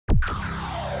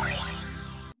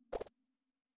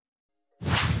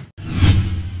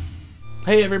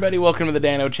Hey everybody, welcome to the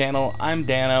Dano channel. I'm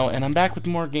Dano, and I'm back with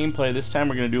more gameplay. This time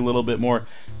we're going to do a little bit more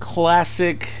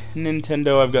classic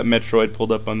Nintendo. I've got Metroid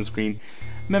pulled up on the screen.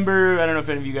 Remember, I don't know if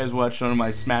any of you guys watched one of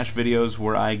my Smash videos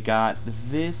where I got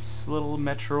this little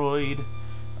Metroid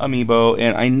Amiibo,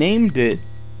 and I named it,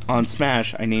 on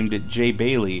Smash, I named it J.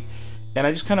 Bailey. And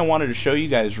I just kind of wanted to show you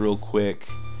guys real quick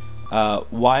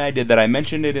why I did that. I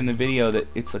mentioned it in the video that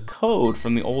it's a code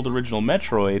from the old original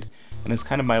Metroid, and it's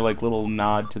kind of my little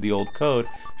nod to the old code.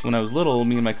 When I was little,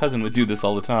 me and my cousin would do this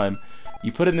all the time.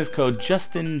 You put in this code,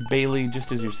 Justin Bailey,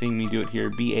 just as you're seeing me do it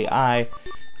here, B-A-I-L-E-Y,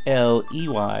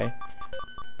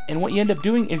 and what you end up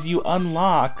doing is you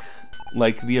unlock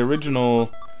the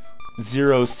original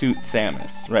Zero Suit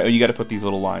Samus, right? You got to put these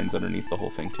little lines underneath the whole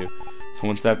thing too. So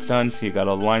once that's done, see, you got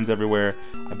all the lines everywhere.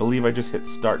 I believe I just hit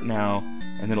start now,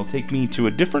 and it'll take me to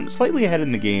a different, slightly ahead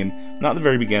in the game, not the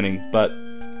very beginning, but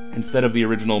instead of the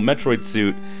original Metroid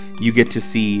suit, you get to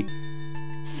see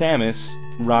Samus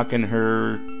rocking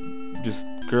her just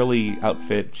girly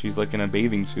outfit. She's like in a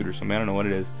bathing suit or something. I don't know what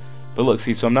it is. But look,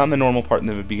 see, so I'm not in the normal part in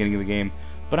the beginning of the game,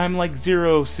 but I'm like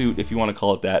Zero Suit, if you want to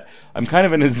call it that. I'm kind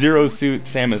of in a Zero Suit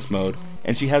Samus mode,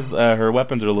 and she has, her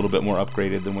weapons are a little bit more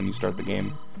upgraded than when you start the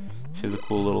game. She has a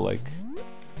cool little,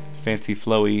 fancy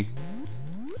flowy...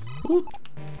 Ooh.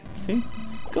 See?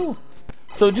 Cool.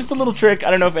 So just a little trick. I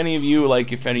don't know if any of you,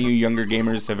 if any of you younger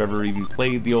gamers have ever even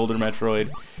played the older Metroid.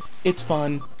 It's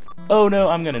fun. Oh no,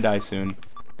 I'm gonna die soon.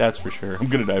 That's for sure. I'm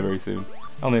gonna die very soon.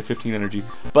 I only have 15 energy.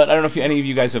 But I don't know if any of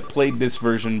you guys have played this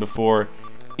version before.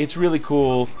 It's really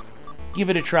cool. Give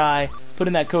it a try. Put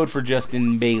in that code for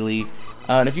Justin Bailey.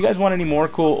 And if you guys want any more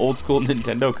cool old school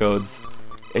Nintendo codes,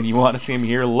 and you want to see them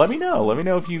here, let me know. Let me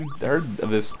know if you heard of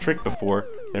this trick before.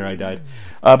 There, I died.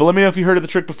 But let me know if you heard of the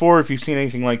trick before, if you've seen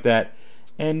anything like that.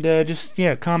 And just,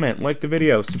 comment, like the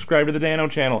video, subscribe to the Dano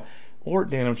channel, or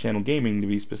Dano Channel Gaming to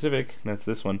be specific. That's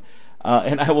this one.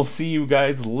 And I will see you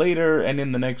guys later and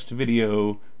in the next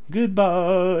video.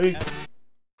 Goodbye!